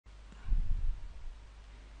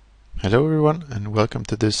Hello everyone, and welcome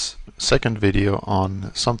to this second video on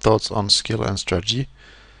some thoughts on skill and strategy.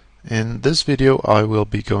 In this video I will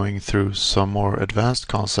be going through some more advanced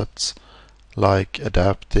concepts like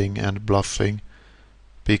adapting and bluffing,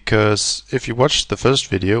 because if you watched the first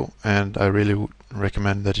video, and I really would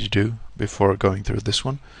recommend that you do before going through this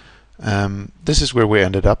one, this is where we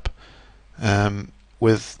ended up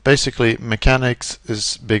with basically mechanics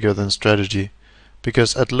is bigger than strategy,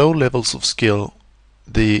 because at low levels of skill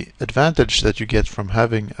the advantage that you get from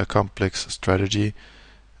having a complex strategy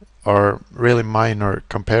are really minor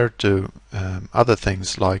compared to other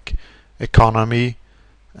things like economy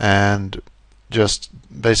and just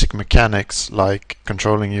basic mechanics like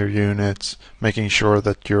controlling your units, making sure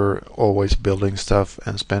that you're always building stuff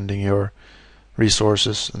and spending your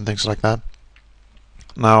resources and things like that.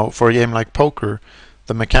 Now, for a game like poker,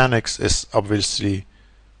 the mechanics is obviously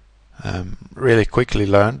really quickly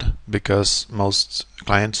learned, because most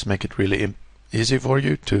clients make it really easy for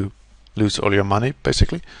you to lose all your money,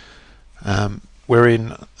 basically. We're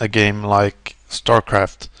in a game like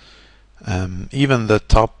StarCraft. Even the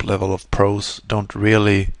top level of pros don't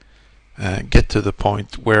really get to the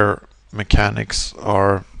point where mechanics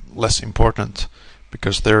are less important,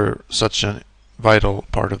 because they're such a vital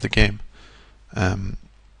part of the game.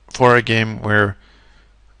 For a game where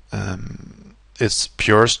it's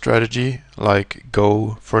pure strategy, like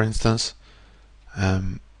Go, for instance,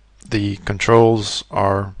 the controls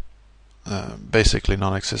are basically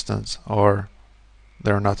non-existent, or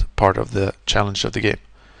they're not part of the challenge of the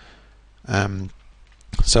game.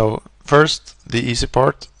 So first, the easy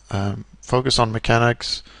part, focus on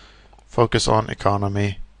mechanics, focus on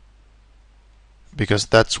economy, because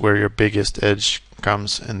that's where your biggest edge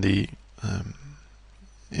comes in the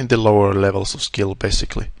lower levels of skill,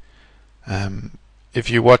 basically. If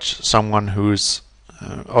you watch someone who's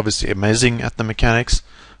obviously amazing at the mechanics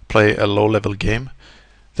play a low-level game,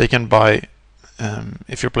 they can buy,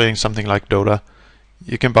 if you're playing something like Dota,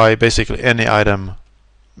 you can buy basically any item,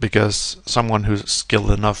 because someone who's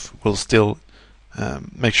skilled enough will still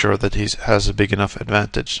make sure that he has a big enough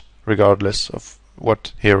advantage, regardless of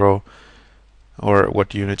what hero or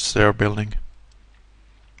what units they're building.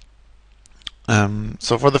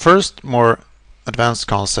 So for the first more advanced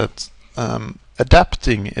concept,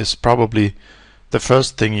 adapting is probably the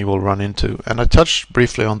first thing you will run into, and I touched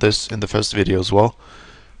briefly on this in the first video as well.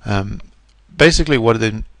 Basically what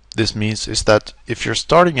this means is that if you're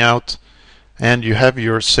starting out and you have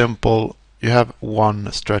you have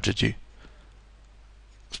one strategy.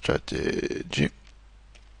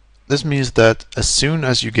 This means that as soon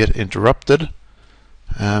as you get interrupted,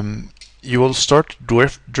 you will start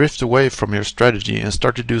to drift away from your strategy and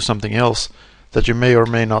start to do something else that you may or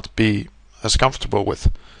may not be as comfortable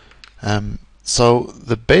with. So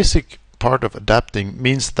the basic part of adapting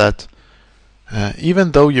means that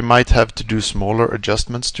even though you might have to do smaller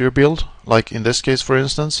adjustments to your build, like in this case for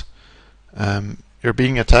instance, you're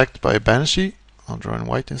being attacked by a banshee. I'll draw in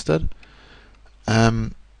white instead.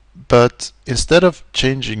 But instead of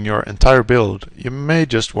changing your entire build, you may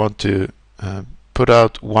just want to put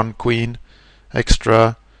out one queen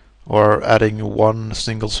extra, or adding one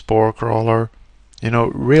single spore crawler. You know,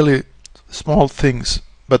 really small things,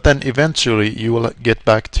 but then eventually you will get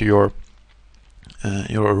back to your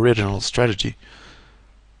original strategy.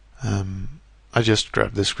 I just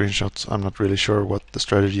grabbed the screenshots. I'm not really sure what the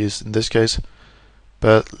strategy is in this case,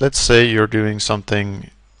 but let's say you're doing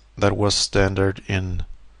something that was standard in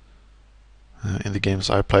the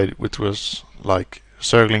games I played, which was like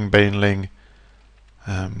Circling Baneling,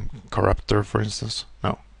 Corruptor, for instance.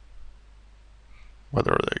 No, what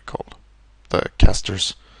are they called? The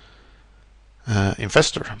casters.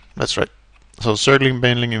 Infestor, that's right. So Circling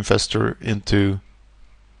Baneling Infestor into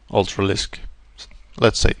Ultralisk,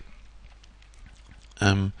 let's say.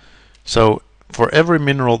 So for every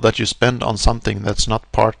mineral that you spend on something that's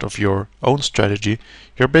not part of your own strategy,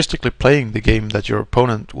 you're basically playing the game that your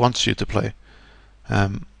opponent wants you to play.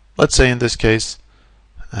 Let's say in this case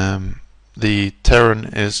the Terran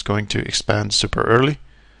is going to expand super early,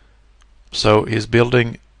 so he's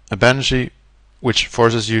building a Banshee which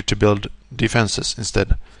forces you to build defenses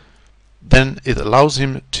instead. Then it allows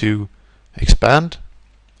him to expand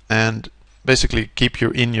and basically keep you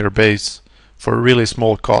in your base for a really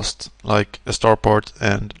small cost, like a starport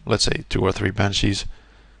and let's say 2 or 3 Banshees.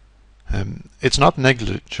 It's not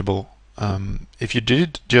negligible. If you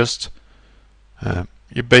did just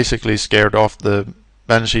you basically scared off the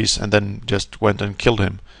Banshees and then just went and killed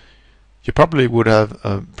him, you probably would have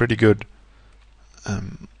a pretty good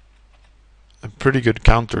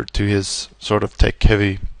counter to his sort of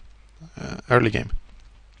tech-heavy early game.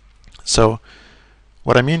 So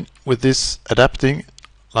What I mean with this adapting,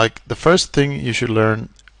 like the first thing you should learn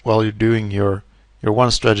while you're doing your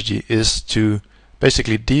one strategy is to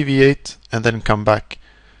basically deviate and then come back.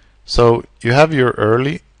 So you have your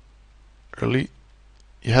early,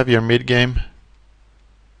 you have your mid game,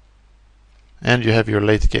 and you have your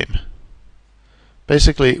late game.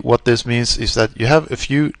 Basically what this means is that you have a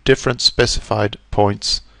few different specified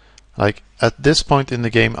points. Like at this point in the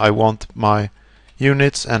game I want my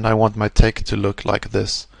units and I want my tech to look like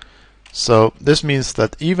this. So this means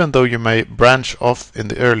that even though you may branch off in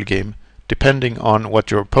the early game, depending on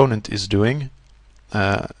what your opponent is doing,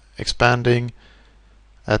 expanding,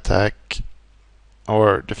 attack,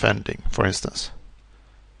 or defending, for instance,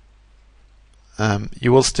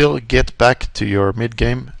 you will still get back to your mid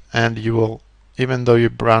game, and you will, even though you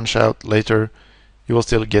branch out later, you will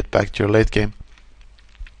still get back to your late game.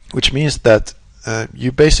 Which means that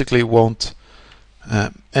you basically won't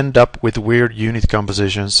end up with weird unit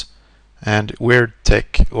compositions and weird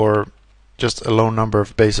tech, or just a low number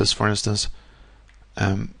of bases, for instance.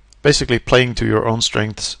 Basically playing to your own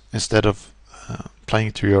strengths instead of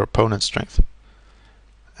playing to your opponent's strength.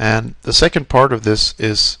 And the second part of this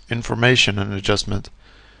is information and adjustment.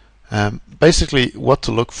 Basically what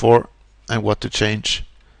to look for and what to change.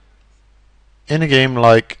 In a game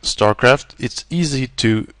like StarCraft, it's easy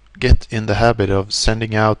to get in the habit of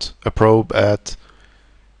sending out a probe at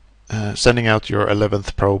sending out your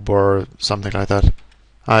 11th probe or something like that.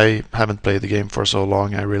 I haven't played the game for so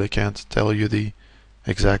long, I really can't tell you the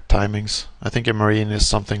exact timings. I think a Marine is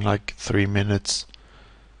something like 3 minutes,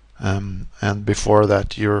 and before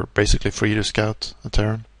that you're basically free to scout a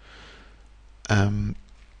turn.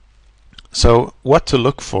 So what to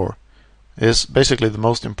look for is basically the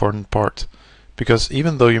most important part, because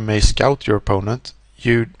even though you may scout your opponent,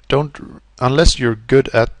 you don't, unless you're good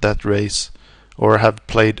at that race or have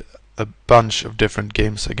played a bunch of different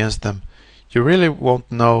games against them, you really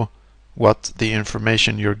won't know what the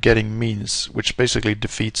information you're getting means, which basically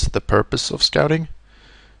defeats the purpose of scouting.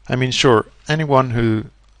 I mean, sure, anyone who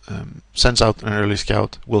sends out an early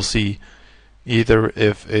scout will see either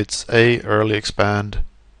if it's A, early expand,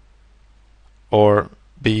 or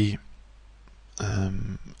B,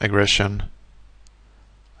 aggression,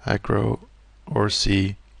 aggro, or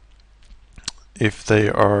C, if they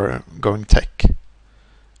are going tech.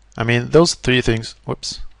 I mean, those three things,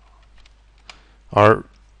 are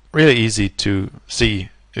really easy to see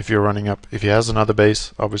if you're running up. If he has another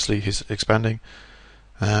base, obviously he's expanding,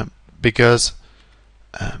 because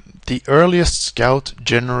the earliest scout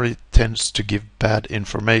generally tends to give bad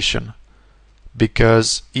information,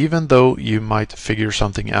 because even though you might figure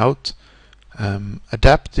something out,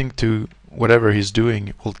 adapting to whatever he's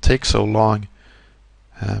doing will take so long,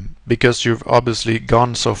 because you've obviously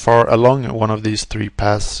gone so far along one of these three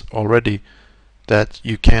paths already that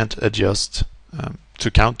you can't adjust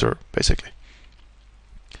to counter, basically.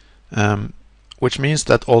 Which means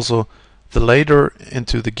that also the later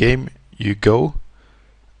into the game you go,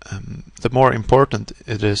 the more important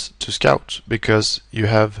it is to scout, because you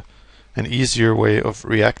have an easier way of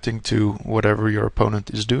reacting to whatever your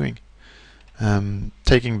opponent is doing.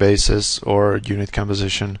 Taking bases or unit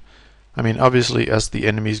composition. I mean, obviously as the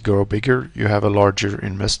enemies grow bigger, you have a larger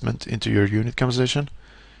investment into your unit composition,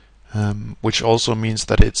 which also means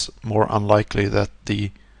that it's more unlikely that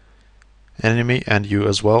the enemy and you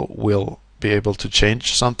as well will be able to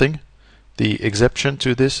change something. The exception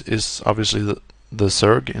to this is obviously the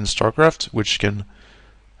Zerg in StarCraft, which can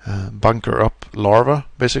bunker up larvae,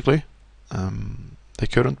 basically. They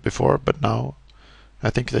couldn't before, but now I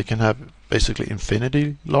think they can have basically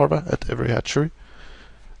infinity larvae at every hatchery.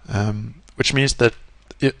 Which means that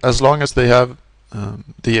as long as they have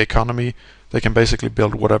the economy, they can basically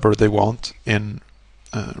build whatever they want in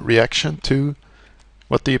reaction to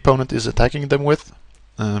what the opponent is attacking them with.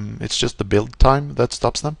 It's just the build time that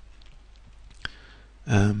stops them.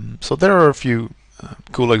 So there are a few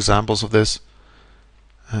cool examples of this.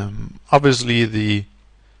 Obviously, the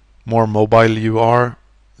more mobile you are,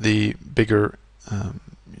 the bigger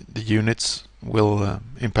the units will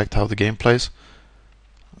impact how the game plays.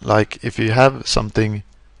 Like if you have something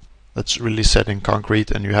that's really set in concrete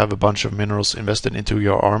and you have a bunch of minerals invested into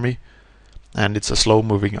your army, and it's a slow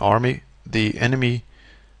moving army, the enemy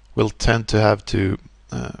will tend to have to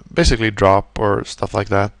basically drop or stuff like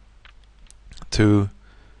that to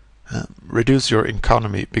reduce your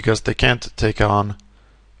economy, because they can't take on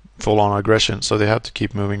full on aggression, so they have to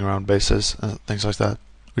keep moving around bases and things like that,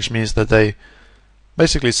 which means that they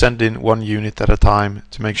basically send in one unit at a time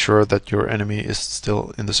to make sure that your enemy is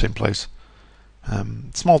still in the same place.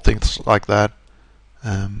 Small things like that.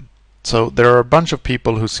 So there are a bunch of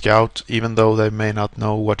people who scout even though they may not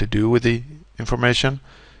know what to do with the information,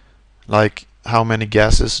 like how many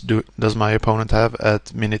gases does my opponent have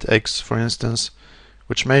at minute X, for instance,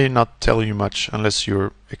 which may not tell you much unless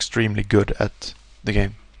you're extremely good at the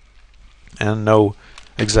game and know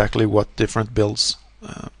exactly what different builds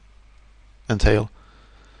entail.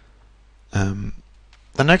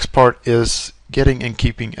 The next part is getting and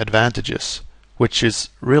keeping advantages, which is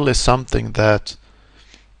really something that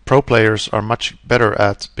pro players are much better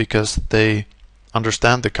at because they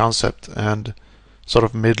understand the concept and sort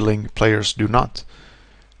of middling players do not.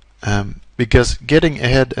 Because getting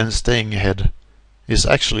ahead and staying ahead is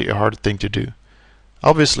actually a hard thing to do.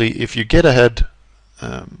 Obviously, if you get ahead,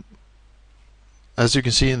 as you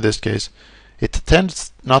can see in this case, it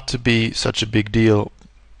tends not to be such a big deal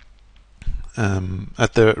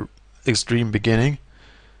at the extreme beginning.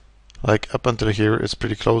 Like up until here, it's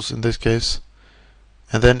pretty close in this case.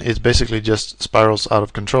 And then it basically just spirals out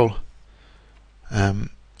of control.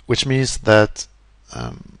 Which means that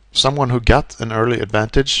someone who got an early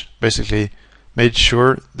advantage basically made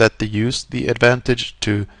sure that they used the advantage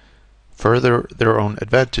to further their own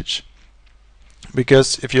advantage.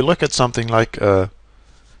 Because if you look at something like an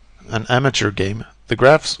amateur game, the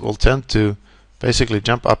graphs will tend to basically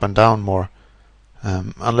jump up and down more,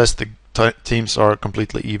 unless the teams are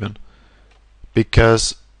completely even.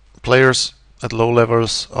 Because players at low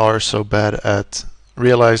levels are so bad at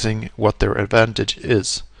realizing what their advantage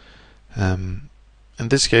is. In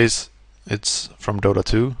this case, it's from Dota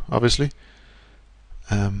 2, obviously.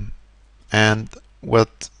 And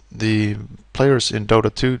what the players in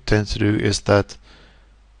Dota 2 tend to do is that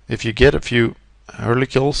if you get a few early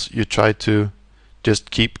kills, you try to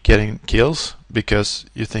just keep getting kills because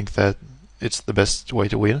you think that it's the best way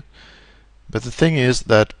to win. But the thing is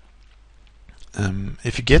that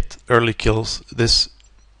if you get early kills, this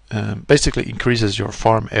basically increases your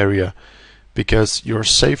farm area because you're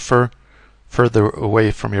safer further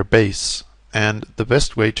away from your base, and the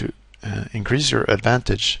best way to increase your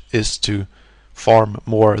advantage is to farm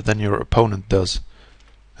more than your opponent does,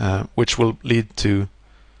 which will lead to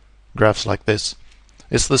graphs like this.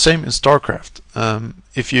 It's the same in StarCraft.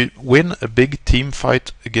 If you win a big team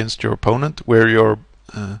fight against your opponent where you're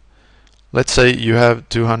let's say you have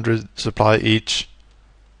 200 supply each,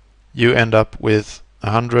 you end up with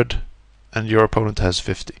 100 and your opponent has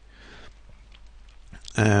 50.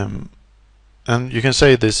 And you can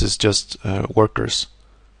say this is just workers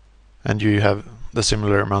and you have the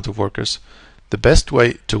similar amount of workers. The best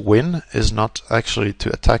way to win is not actually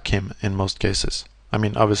to attack him in most cases. I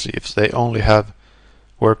mean, obviously if they only have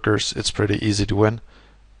workers it's pretty easy to win,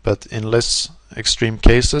 but in less extreme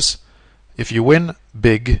cases, if you win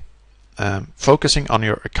big, focusing on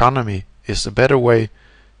your economy is a better way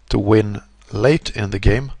to win late in the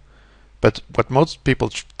game. But what most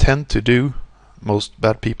people tend to do, most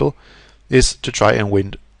bad people, is to try and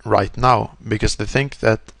win right now because they think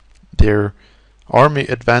that their army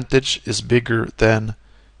advantage is bigger than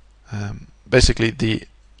basically the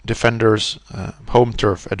defender's home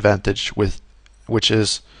turf advantage, which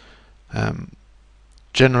is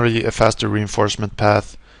generally a faster reinforcement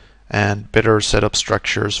path and better setup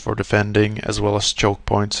structures for defending, as well as choke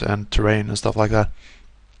points and terrain and stuff like that.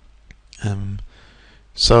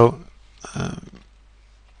 So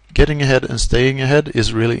getting ahead and staying ahead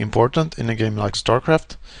is really important in a game like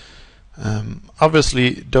StarCraft.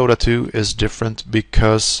 Obviously Dota 2 is different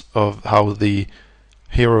because of how the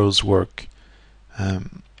heroes work.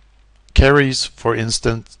 Carries, for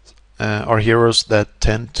instance, are heroes that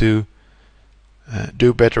tend to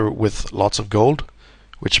do better with lots of gold,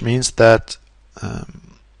 which means that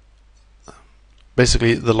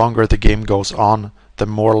basically the longer the game goes on, the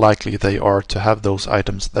more likely they are to have those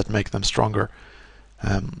items that make them stronger.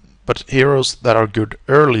 But heroes that are good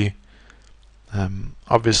early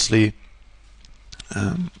obviously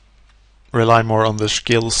rely more on the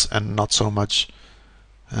skills and not so much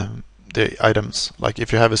the items. Like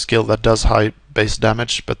if you have a skill that does high base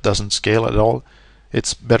damage but doesn't scale at all,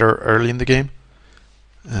 it's better early in the game.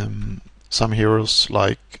 Some heroes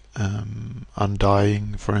like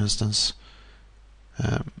Undying, for instance,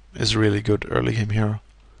 is a really good early game hero.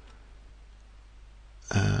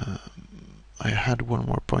 I had one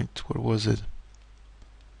more point. What was it?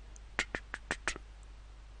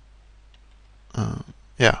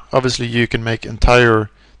 Yeah, obviously you can make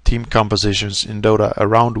entire team compositions in Dota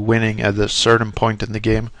around winning at a certain point in the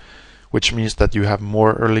game, which means that you have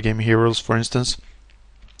more early game heroes, for instance,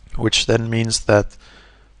 which then means that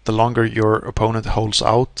the longer your opponent holds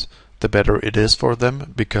out, the better it is for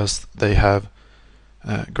them because they have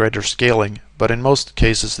greater scaling. But in most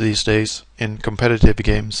cases these days in competitive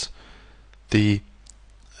games, the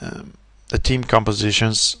team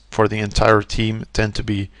compositions for the entire team tend to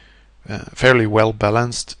be fairly well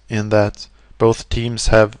balanced, in that both teams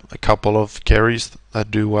have a couple of carries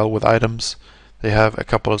that do well with items, they have a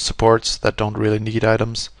couple of supports that don't really need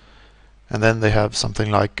items, and then they have something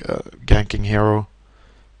like a ganking hero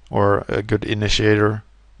or a good initiator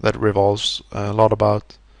that revolves a lot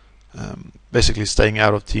about basically staying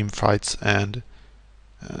out of team fights and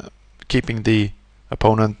keeping the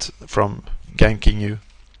opponent from ganking you,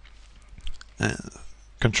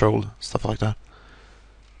 control, stuff like that.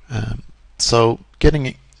 So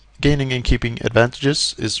gaining and keeping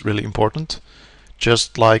advantages is really important,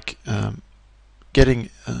 just like getting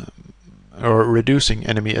or reducing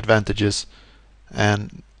enemy advantages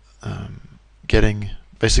and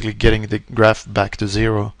basically getting the graph back to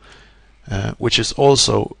zero, which is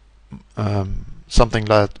also something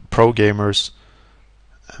that pro gamers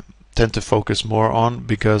tend to focus more on,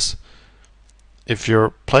 because if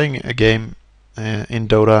you're playing a game in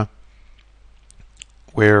Dota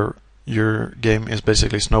where your game is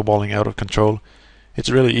basically snowballing out of control, it's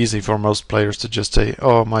really easy for most players to just say,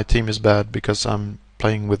 oh, my team is bad because I'm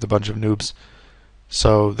playing with a bunch of noobs.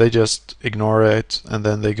 So they just ignore it and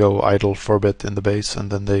then they go idle for a bit in the base and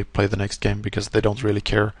then they play the next game because they don't really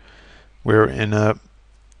care. Where in a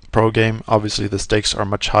pro game, obviously the stakes are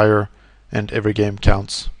much higher and every game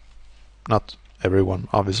counts. Not everyone,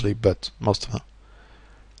 obviously, but most of them.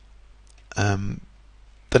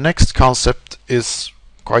 The next concept is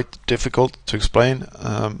quite difficult to explain,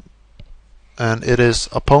 and it is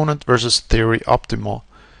opponent versus theory optimal.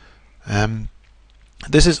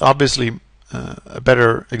 This is obviously a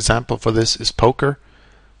better example for this is poker.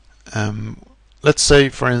 Let's say,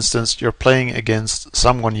 for instance, you're playing against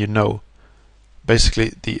someone you know,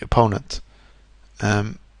 basically the opponent.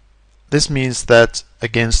 This means that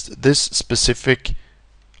against this specific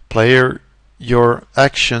player, your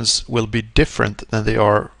actions will be different than they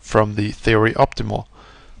are from the theory optimal.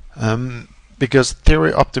 Because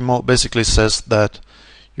theory optimal basically says that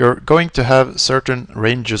you're going to have certain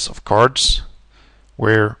ranges of cards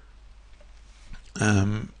where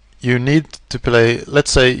you need to play.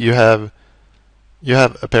 Let's say you have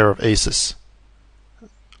a pair of aces,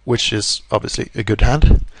 which is obviously a good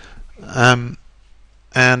hand,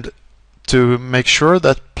 and to make sure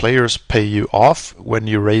that players pay you off when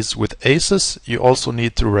you raise with aces, you also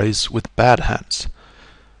need to raise with bad hands,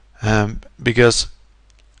 because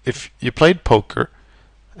if you played poker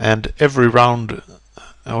and every round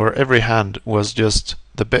or every hand was just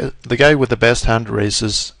the guy with the best hand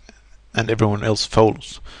raises and everyone else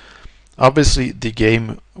folds, obviously the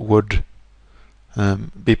game would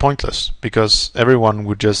be pointless, because everyone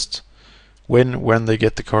would just win when they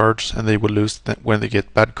get the cards and they would lose when they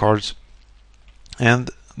get bad cards, and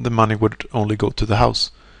the money would only go to the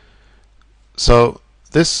house. So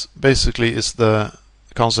this basically is the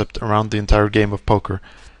concept around the entire game of poker.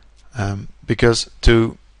 Because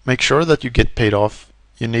to make sure that you get paid off,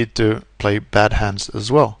 you need to play bad hands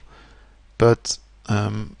as well. But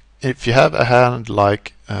if you have a hand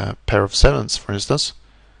like a pair of sevens, for instance,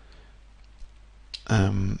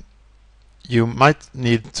 you might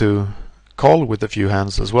need to call with a few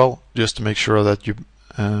hands as well, just to make sure that you,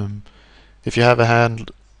 if you have a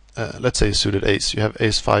hand, let's say suited ace, you have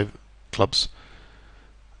ace-5 clubs.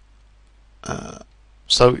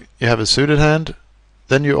 So you have a suited hand,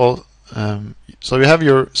 then you all, so you have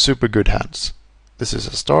your super good hands. This is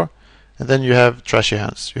a star, and then you have trashy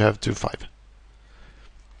hands. You have 2-5.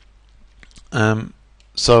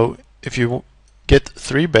 So if you get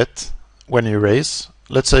 3-bet when you raise,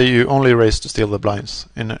 let's say you only raise to steal the blinds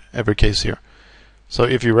in every case here. So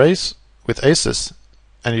if you raise with aces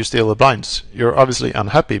and you steal the blinds, you're obviously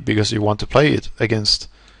unhappy because you want to play it against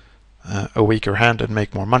a weaker hand and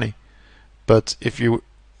make more money. But if you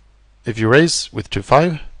raise with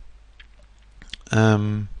 2-5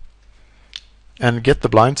 and get the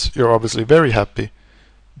blinds, you're obviously very happy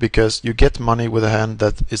because you get money with a hand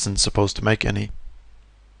that isn't supposed to make any.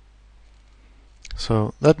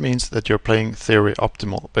 So that means that you're playing theory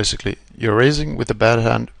optimal. Basically, you're raising with a bad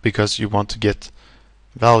hand because you want to get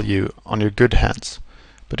value on your good hands.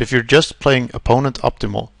 But if you're just playing opponent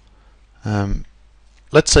optimal,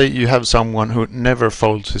 let's say you have someone who never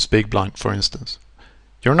folds his big blind, for instance.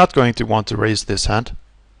 You're not going to want to raise this hand,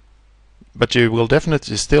 but you will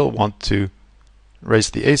definitely still want to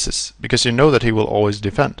raise the aces, because you know that he will always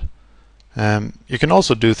defend. You can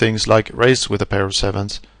also do things like raise with a pair of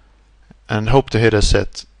sevens and hope to hit a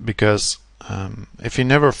set, because if he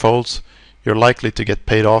never folds, you're likely to get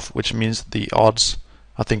paid off, which means the odds,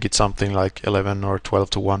 I think it's something like 11 or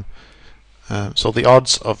 12 to 1. So the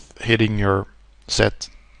odds of hitting your set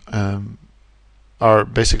are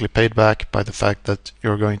basically paid back by the fact that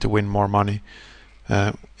you're going to win more money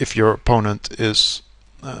if your opponent is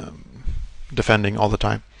defending all the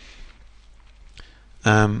time.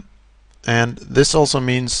 And this also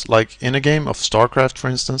means, like in a game of StarCraft, for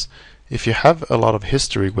instance, if you have a lot of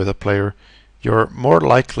history with a player, you're more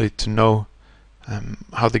likely to know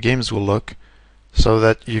how the games will look, so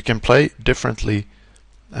that you can play differently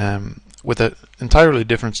with an entirely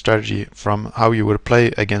different strategy from how you would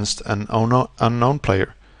play against an unknown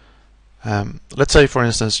player. Let's say, for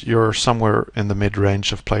instance, you're somewhere in the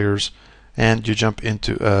mid-range of players and you jump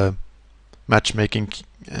into a matchmaking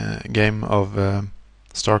game of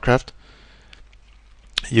StarCraft.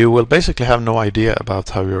 You will basically have no idea about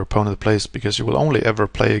how your opponent plays, because you will only ever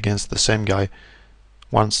play against the same guy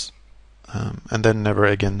once and then never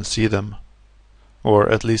again see them, or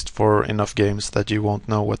at least for enough games that you won't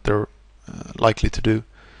know what they're likely to do.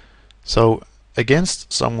 So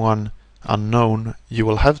against someone unknown, you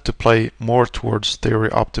will have to play more towards theory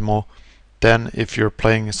optimal than if you're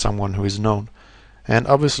playing someone who is known. And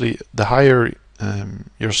obviously, the higher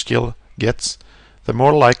your skill gets, the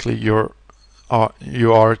more likely you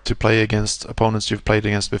are to play against opponents you've played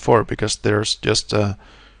against before, because there's just a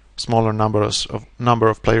smaller number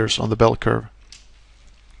of players on the bell curve.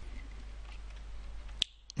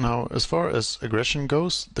 Now, as far as aggression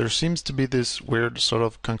goes, there seems to be this weird sort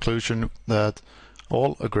of conclusion that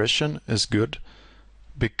all aggression is good,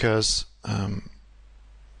 because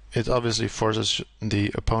it obviously forces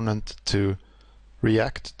the opponent to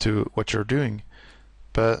react to what you're doing.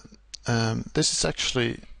 But this is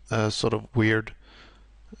actually a sort of weird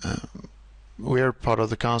part of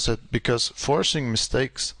the concept, because forcing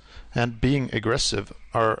mistakes and being aggressive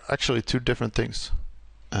are actually two different things.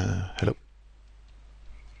 Hello.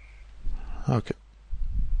 Okay.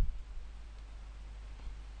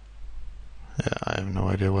 Yeah, I have no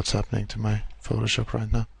idea what's happening to my Photoshop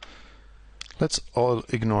right now. Let's all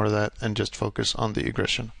ignore that and just focus on the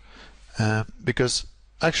aggression. Because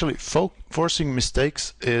actually forcing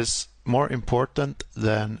mistakes is more important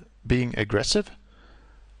than being aggressive.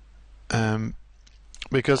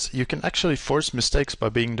 Because you can actually force mistakes by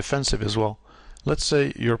being defensive as well. Let's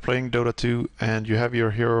say you're playing Dota 2 and you have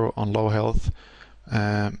your hero on low health,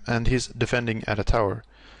 and he's defending at a tower.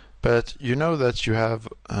 But you know that you have,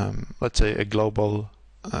 let's say, a global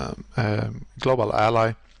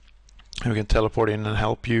ally who can teleport in and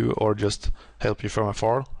help you, or just help you from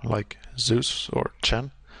afar, like Zeus or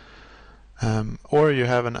Chen. Or you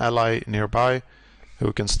have an ally nearby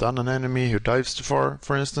who can stun an enemy who dives too far,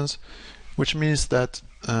 for instance, which means that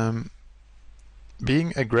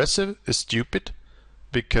being aggressive is stupid,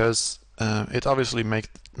 because it obviously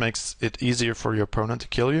makes it easier for your opponent to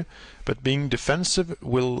kill you, but being defensive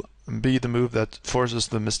will be the move that forces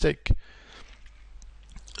the mistake.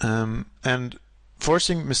 And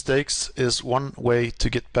forcing mistakes is one way to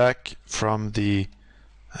get back from the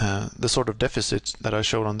sort of deficit that I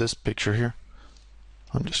showed on this picture here.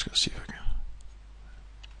 I'm just going to see if I can.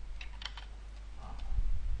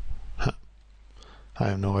 I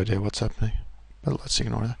have no idea what's happening, but let's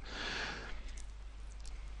ignore that.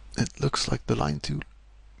 It looks like the line tool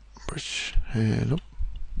brush. Hello.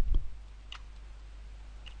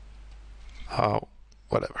 Oh,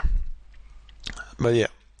 whatever. But yeah,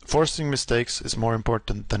 forcing mistakes is more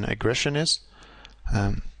important than aggression is.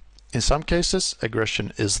 In some cases,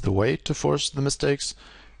 aggression is the way to force the mistakes.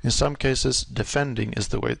 In some cases, defending is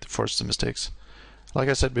the way to force the mistakes. Like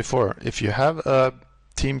I said before, if you have a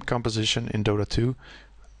team composition in Dota 2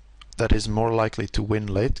 that is more likely to win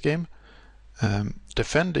late game,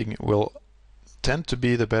 defending will tend to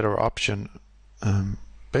be the better option,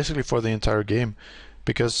 basically for the entire game,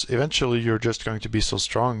 because eventually you're just going to be so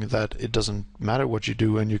strong that it doesn't matter what you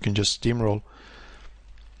do and you can just steamroll.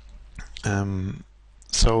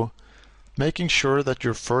 So making sure that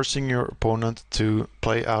you're forcing your opponent to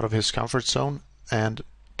play out of his comfort zone and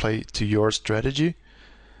play to your strategy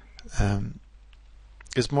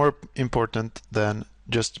is more important than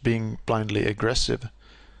just being blindly aggressive,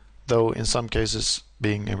 though in some cases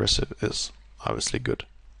being aggressive is obviously good.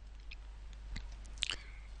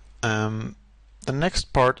 The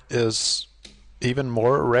next part is even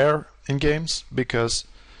more rare in games, because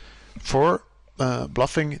for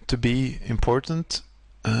bluffing to be important,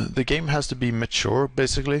 the game has to be mature,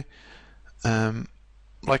 basically.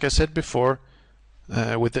 Like I said before,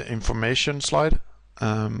 with the information slide,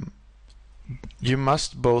 you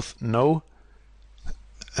must both know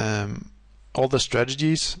all the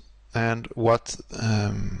strategies and what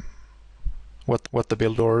the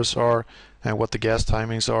build orders are and what the gas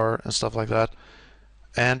timings are and stuff like that.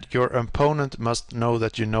 And your opponent must know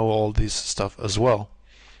that you know all this stuff as well,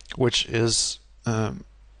 which is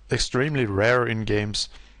extremely rare in games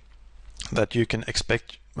that you can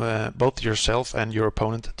expect both yourself and your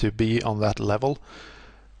opponent to be on that level.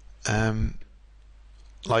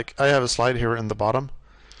 Like I have a slide here in the bottom.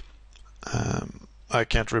 I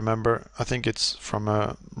can't remember. I think it's from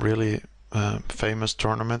a really famous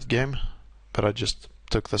tournament game, but I just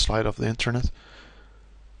took the slide off the internet.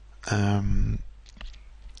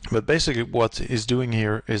 But basically what he's doing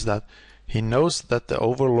here is that he knows that the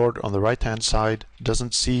overlord on the right hand side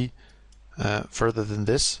doesn't see further than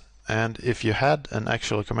this, and if you had an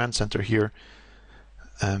actual command center here,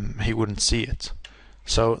 he wouldn't see it.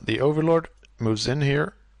 So the overlord moves in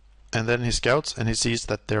here, and then he scouts and he sees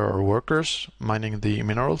that there are workers mining the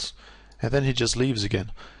minerals, and then he just leaves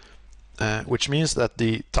again, which means that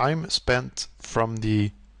the time spent from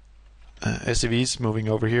the SCVs moving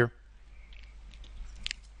over here,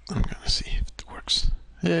 I'm gonna see if it works.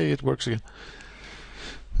 Yeah, it works again.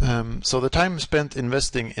 So the time spent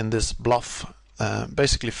investing in this bluff,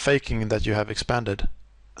 basically faking that you have expanded,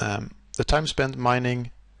 the time spent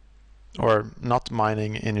mining or not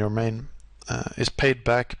mining in your main is paid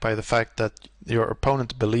back by the fact that your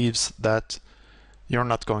opponent believes that you're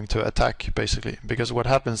not going to attack, basically. Because what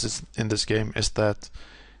happens is, in this game, is that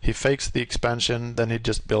he fakes the expansion, then he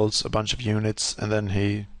just builds a bunch of units, and then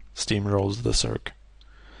he steamrolls the Zerg.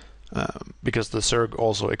 Because the Zerg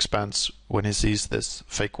also expands when he sees this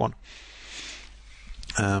fake one.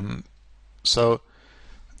 So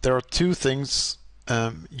there are two things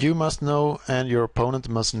you must know and your opponent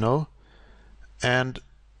must know, and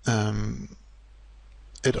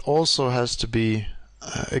it also has to be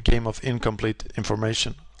a game of incomplete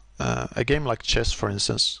information. A game like chess, for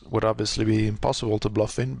instance, would obviously be impossible to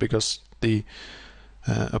bluff in because the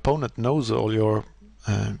opponent knows all your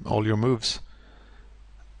moves.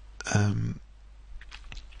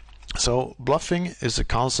 So bluffing is a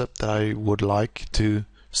concept that I would like to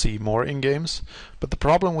see more in games, but the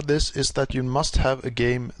problem with this is that you must have a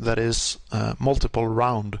game that is multiple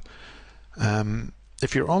round.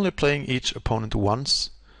 If you're only playing each opponent once,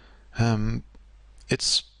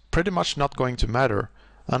 it's pretty much not going to matter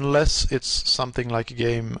unless it's something like a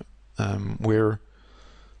game where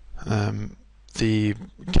the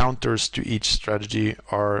counters to each strategy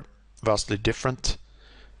are vastly different.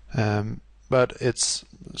 But it's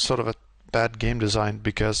sort of a bad game design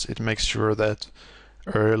because it makes sure that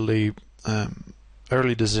early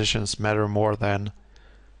decisions matter more than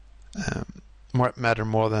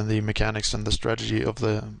the mechanics and the strategy of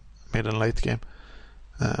the mid and late game.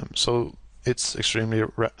 So it's extremely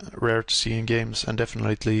rare to see in games, and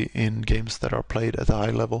definitely in games that are played at a high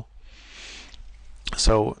level.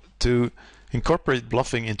 So to incorporate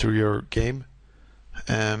bluffing into your game,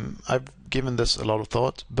 I've given this a lot of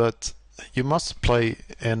thought, but you must play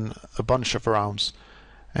in a bunch of rounds,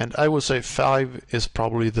 and I would say 5 is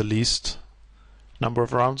probably the least number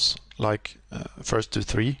of rounds, like first to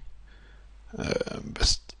 3,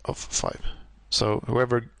 best of 5. So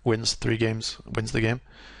whoever wins 3 games wins the game.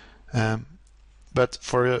 But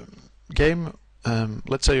for a game,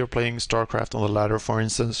 let's say you're playing StarCraft on the ladder, for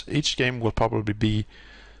instance, each game will probably be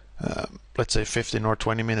let's say 15 or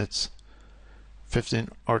 20 minutes.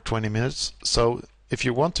 So if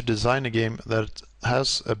you want to design a game that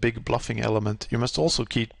has a big bluffing element, you must also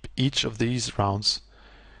keep each of these rounds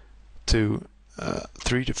to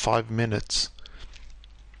 3 to 5 minutes.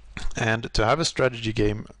 And to have a strategy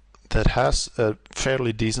game that has a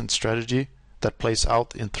fairly decent strategy that plays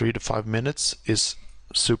out in 3 to 5 minutes is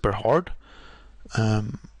super hard.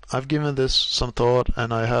 I've given this some thought,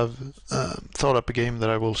 and I have thought up a game that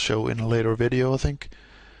I will show in a later video, I think.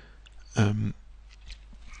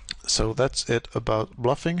 So that's it about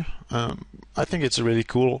bluffing. I think it's a really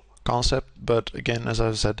cool concept, but again, as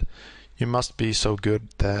I've said, you must be so good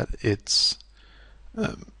that it's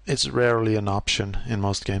rarely an option in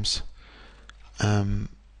most games. And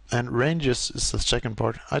ranges is the second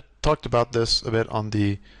part. I talked about this a bit on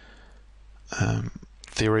the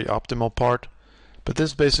theory optimal part, but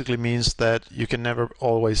this basically means that you can never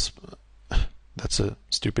always that's a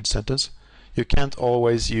stupid sentence. You can't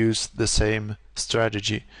always use the same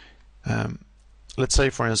strategy. Let's say,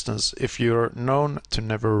 for instance, if you're known to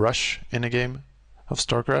never rush in a game of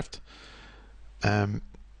StarCraft,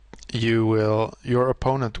 your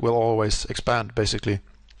opponent will always expand, basically,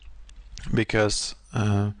 because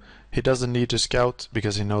he doesn't need to scout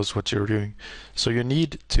because he knows what you're doing. So you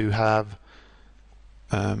need to have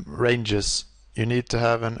ranges. You need to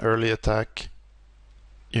have an early attack.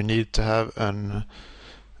 You need to have an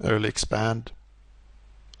early expand,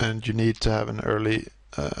 and you need to have an early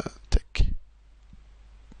tick.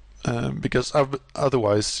 Because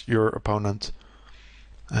otherwise your opponent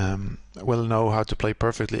will know how to play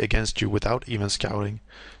perfectly against you without even scouting.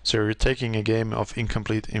 So you're taking a game of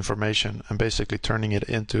incomplete information and basically turning it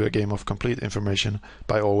into a game of complete information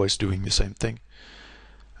by always doing the same thing.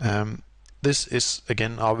 This is,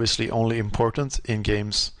 again, obviously only important in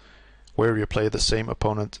games where you play the same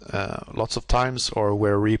opponent lots of times, or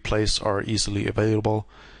where replays are easily available,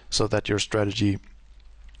 so that your strategy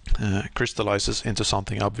crystallizes into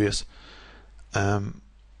something obvious.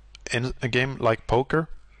 In a game like poker,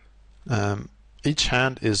 each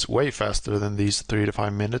hand is way faster than these 3 to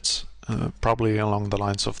 5 minutes, probably along the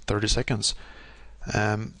lines of 30 seconds.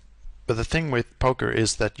 But the thing with poker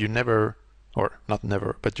is that you never, or not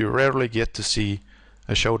never, but you rarely get to see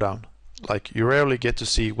a showdown. Like, you rarely get to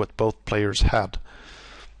see what both players had,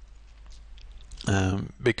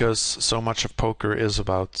 because so much of poker is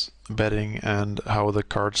about betting and how the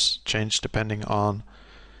cards change depending on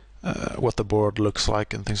what the board looks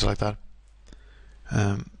like and things like that.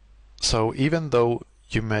 So even though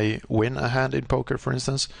you may win a hand in poker, for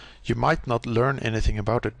instance, you might not learn anything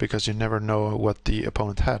about it because you never know what the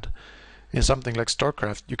opponent had. In something like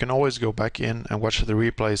StarCraft, you can always go back in and watch the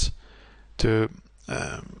replays to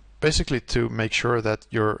basically to make sure that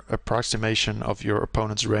your approximation of your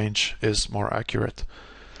opponent's range is more accurate.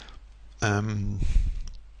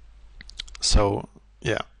 So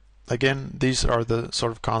yeah, again, these are the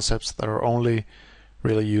sort of concepts that are only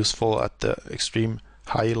really useful at the extreme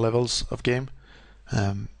high levels of game,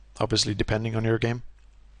 obviously depending on your game.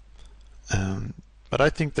 But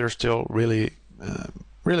I think they're still really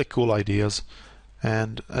cool ideas,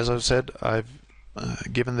 and as I've said, I've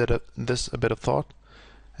given this a bit of thought,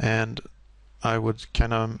 and I would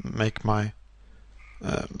kind of make my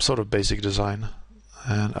sort of basic design,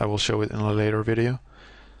 and I will show it in a later video.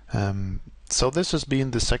 So this has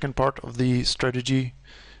been the second part of the strategy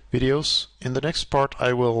videos. In the next part,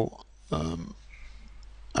 I will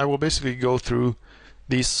basically go through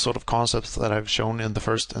these sort of concepts that I've shown in the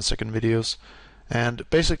first and second videos, and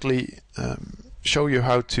basically show you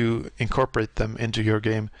how to incorporate them into your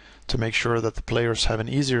game to make sure that the players have an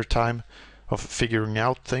easier time of figuring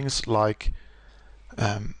out things like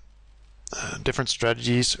different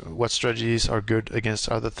strategies, what strategies are good against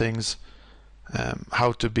other things,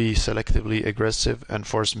 how to be selectively aggressive and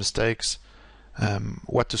force mistakes,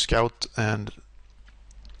 what to scout and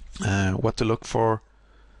what to look for,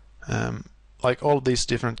 like all these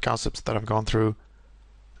different concepts that I've gone through,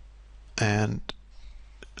 and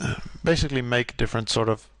basically make different sort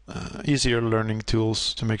of easier learning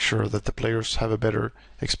tools to make sure that the players have a better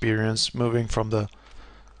experience moving from the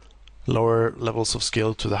lower levels of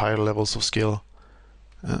skill to the higher levels of skill,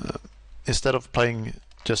 instead of playing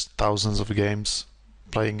just thousands of games,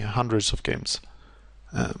 playing hundreds of games.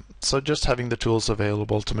 So just having the tools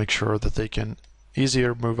available to make sure that they can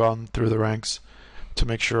easier move on through the ranks, to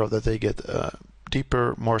make sure that they get a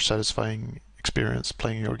deeper, more satisfying experience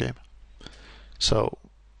playing your game. So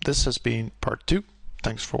this has been part 2.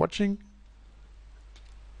 Thanks for watching,